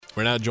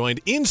We're now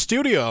joined in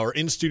studio, our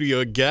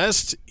in-studio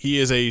guest. He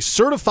is a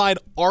certified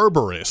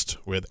arborist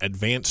with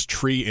Advance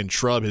Tree and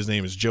Shrub. His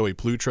name is Joey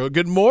Plutro.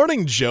 Good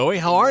morning, Joey.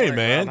 How are you,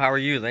 man? Rob, how are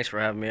you? Thanks for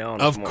having me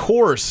on. Of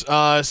course.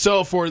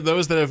 So for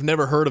those that have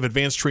never heard of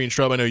Advance Tree and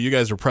Shrub, I know you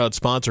guys are a proud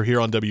sponsor here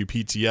on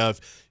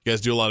WPTF. You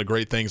guys do a lot of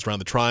great things around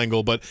the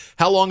Triangle. But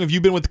how long have you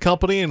been with the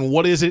company, and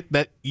what is it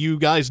that you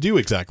guys do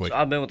exactly? So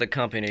I've been with the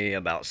company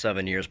about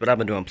 7 years, but I've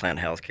been doing plant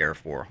health care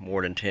for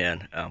more than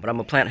 10. But I'm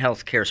a plant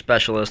health care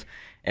specialist,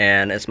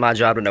 and it's my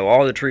job to know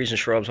all the trees and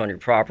shrubs on your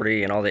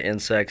property and all the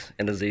insects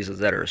and diseases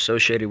that are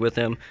associated with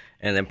them,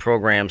 and then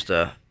programs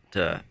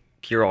to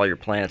cure all your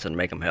plants and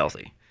make them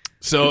healthy.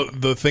 So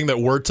the thing that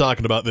we're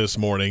talking about this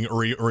morning,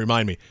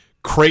 remind me,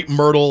 Crepe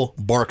Myrtle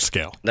Bark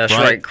Scale. That's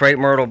right, Crepe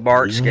Myrtle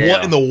Bark Scale.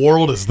 What in the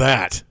world is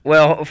that?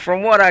 Well,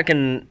 from what I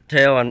can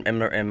tell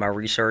in my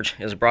research,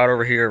 it was brought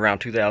over here around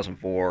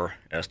 2004.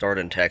 It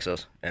started in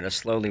Texas, and it's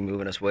slowly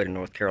moving its way to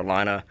North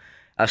Carolina.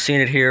 I've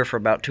seen it here for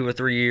about 2 or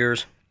 3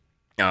 years.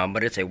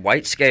 But it's a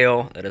white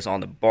scale that is on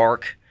the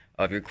bark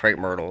of your crepe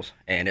myrtles,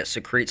 and it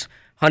secretes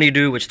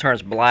honeydew, which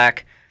turns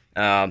black.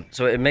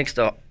 So it makes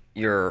the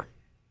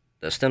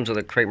stems of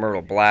the crepe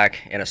myrtle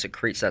black, and it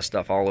secretes that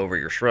stuff all over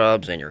your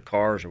shrubs and your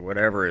cars or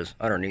whatever is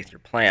underneath your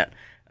plant.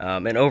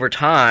 And over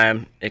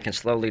time, it can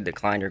slowly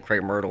decline your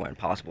crepe myrtle and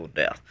possible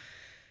death.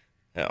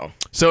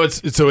 So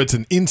it's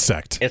an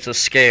insect. It's a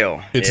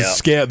scale. It's a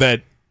scale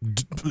that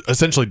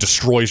essentially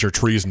destroys your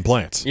trees and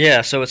plants.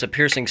 Yeah, so it's a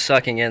piercing,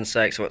 sucking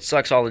insect. So it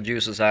sucks all the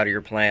juices out of your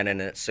plant, and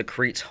it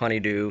secretes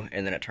honeydew,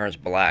 and then it turns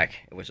black,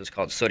 which is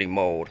called sooty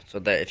mold. So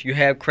that if you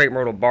have crepe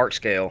myrtle bark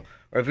scale,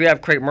 or if you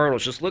have crepe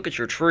myrtles, just look at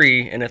your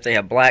tree, and if they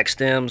have black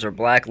stems or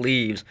black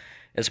leaves,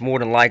 it's more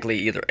than likely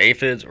either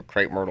aphids or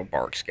crepe myrtle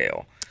bark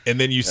scale. And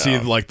then you see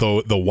like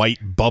the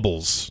white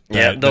bubbles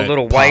the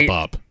little pop white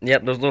up.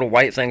 Yep, those little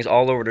white things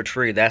all over the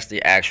tree. That's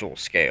the actual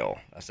scale.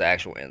 That's the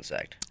actual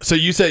insect. So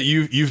you said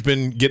you've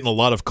been getting a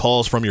lot of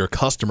calls from your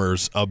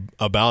customers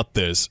about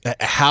this.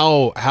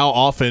 How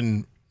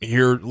often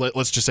here?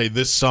 Let's just say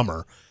this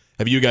summer,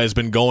 have you guys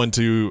been going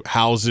to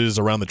houses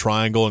around the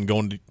Triangle and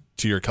going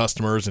to your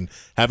customers and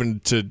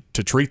having to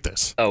treat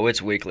this? Oh,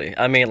 it's weekly.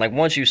 I mean, like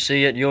once you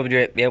see it, you'll be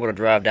able to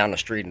drive down the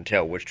street and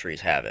tell which trees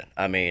have it.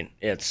 I mean,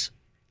 it's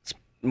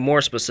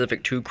more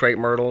specific to crepe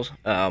myrtles,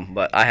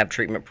 but I have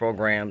treatment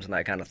programs and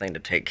that kind of thing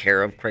to take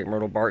care of crepe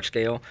myrtle bark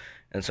scale.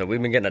 And so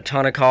we've been getting a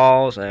ton of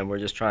calls, and we're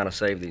just trying to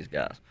save these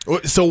guys.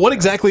 So what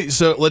exactly,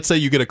 so let's say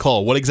you get a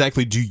call. What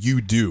exactly do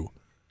you do?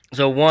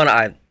 So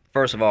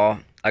first of all,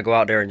 I go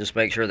out there and just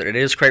make sure that it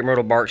is crepe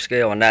myrtle bark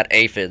scale and not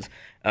aphids.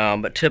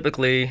 But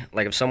typically,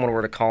 like if someone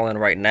were to call in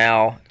right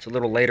now, it's a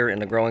little later in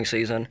the growing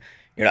season.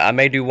 I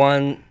may do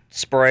one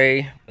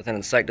spray with an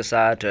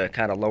insecticide to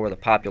kind of lower the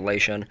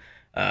population.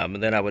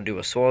 And then I would do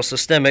a soil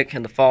systemic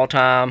in the fall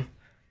time,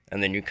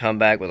 and then you come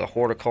back with a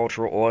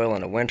horticultural oil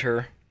in the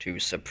winter to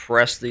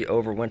suppress the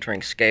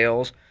overwintering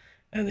scales,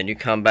 and then you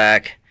come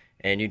back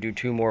and you do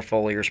 2 more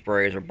foliar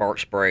sprays or bark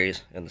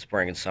sprays in the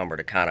spring and summer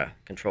to kind of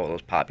control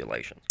those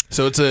populations.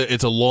 So it's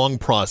a long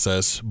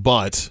process,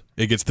 but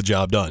it gets the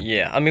job done.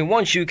 Yeah, I mean,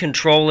 once you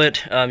control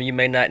it, you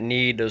may not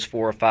need those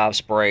 4 or 5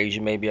 sprays.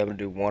 You may be able to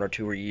do 1 or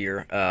 2 a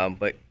year,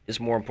 but it's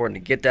more important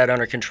to get that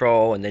under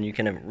control, and then you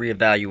can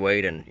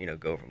reevaluate and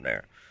go from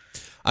there.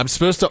 I'm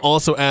supposed to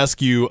also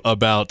ask you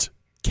about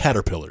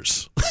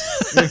caterpillars.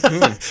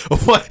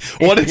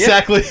 What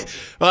exactly?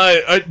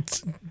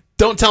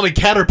 Don't tell me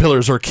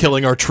caterpillars are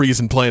killing our trees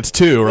and plants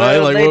too, right?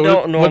 Well, they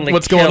don't normally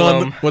what's kill going on?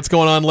 them. What's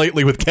going on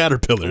lately with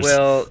caterpillars?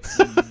 Well,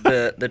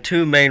 the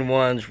 2 main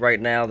ones right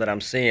now that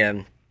I'm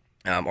seeing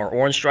are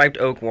orange-striped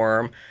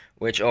oakworm,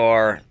 which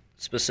are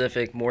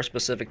more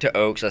specific to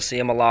oaks. I see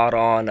them a lot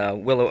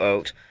on willow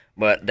oaks,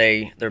 but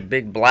they're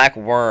big black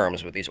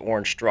worms with these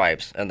orange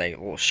stripes, and they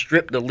will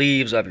strip the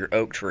leaves of your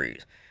oak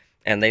trees,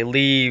 and they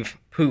leave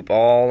poop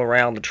all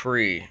around the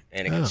tree,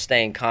 and it can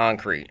stain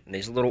concrete, and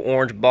these little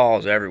orange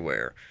balls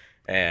everywhere.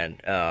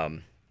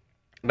 And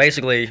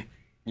basically,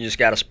 you just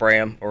got to spray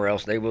them, or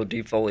else they will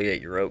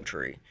defoliate your oak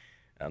tree.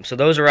 So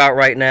those are out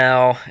right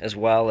now, as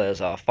well as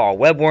fall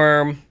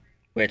webworm,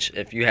 which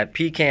if you have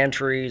pecan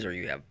trees or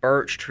you have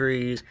birch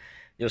trees,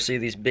 you'll see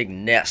these big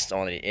nests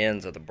on the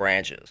ends of the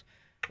branches.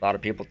 A lot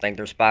of people think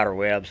they're spider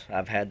webs.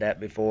 I've had that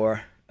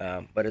before,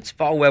 but it's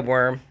fall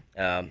webworm,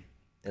 and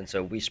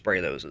so we spray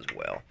those as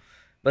well.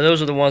 But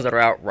those are the ones that are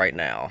out right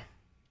now.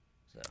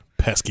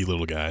 Pesky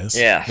little guys.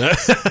 Yeah,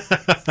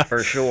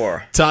 for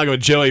sure. Talking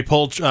with Joey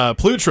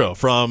Plutro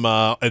from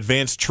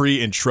Advance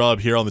Tree and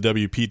Shrub here on the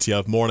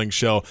WPTF Morning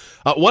Show.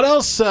 What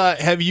else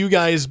have you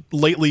guys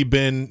lately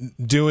been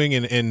doing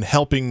and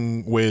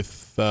helping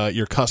with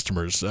your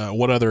customers?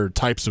 What other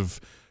types of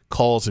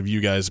calls have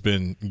you guys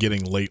been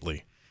getting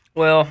lately?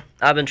 Well,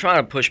 I've been trying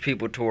to push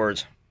people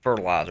towards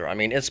fertilizer. I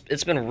mean,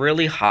 it's been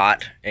really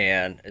hot,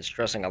 and it's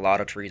stressing a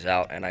lot of trees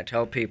out. And I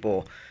tell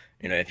people,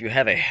 if you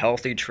have a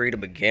healthy tree to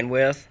begin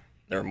with,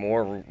 they're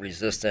more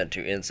resistant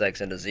to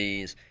insects and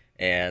disease,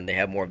 and they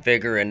have more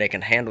vigor, and they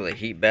can handle the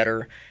heat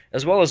better,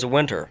 as well as the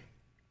winter.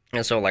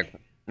 And so, like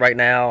right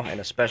now, and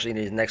especially in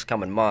these next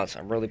coming months,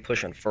 I'm really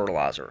pushing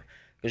fertilizer.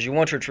 because you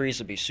want your trees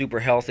to be super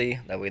healthy.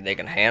 That way they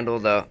can handle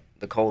the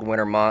cold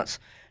winter months.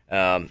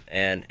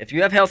 And if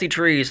you have healthy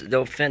trees,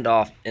 they'll fend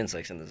off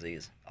insects and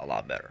disease a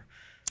lot better.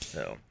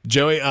 So,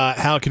 Joey,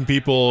 how can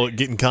people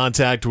get in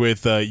contact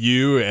with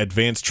you,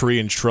 Advance Tree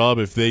and Shrub,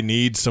 if they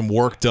need some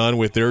work done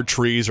with their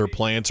trees or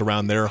plants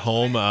around their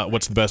home?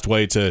 What's the best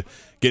way to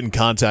get in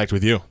contact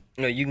with you?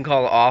 You can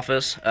call the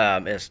office.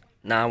 It's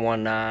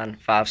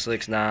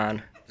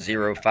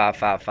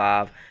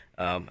 919-569-0555.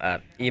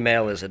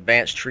 Email is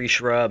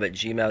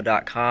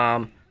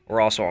advancedtreeshrub@gmail.com.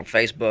 We're also on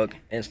Facebook,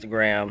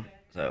 Instagram.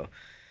 So,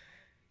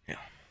 yeah.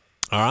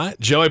 All right.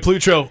 Joey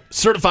Plutro,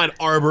 certified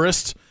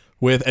arborist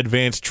with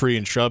Advanced Tree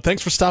and Shrub.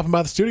 Thanks for stopping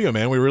by the studio,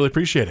 man. We really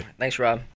appreciate it. Thanks, Rob.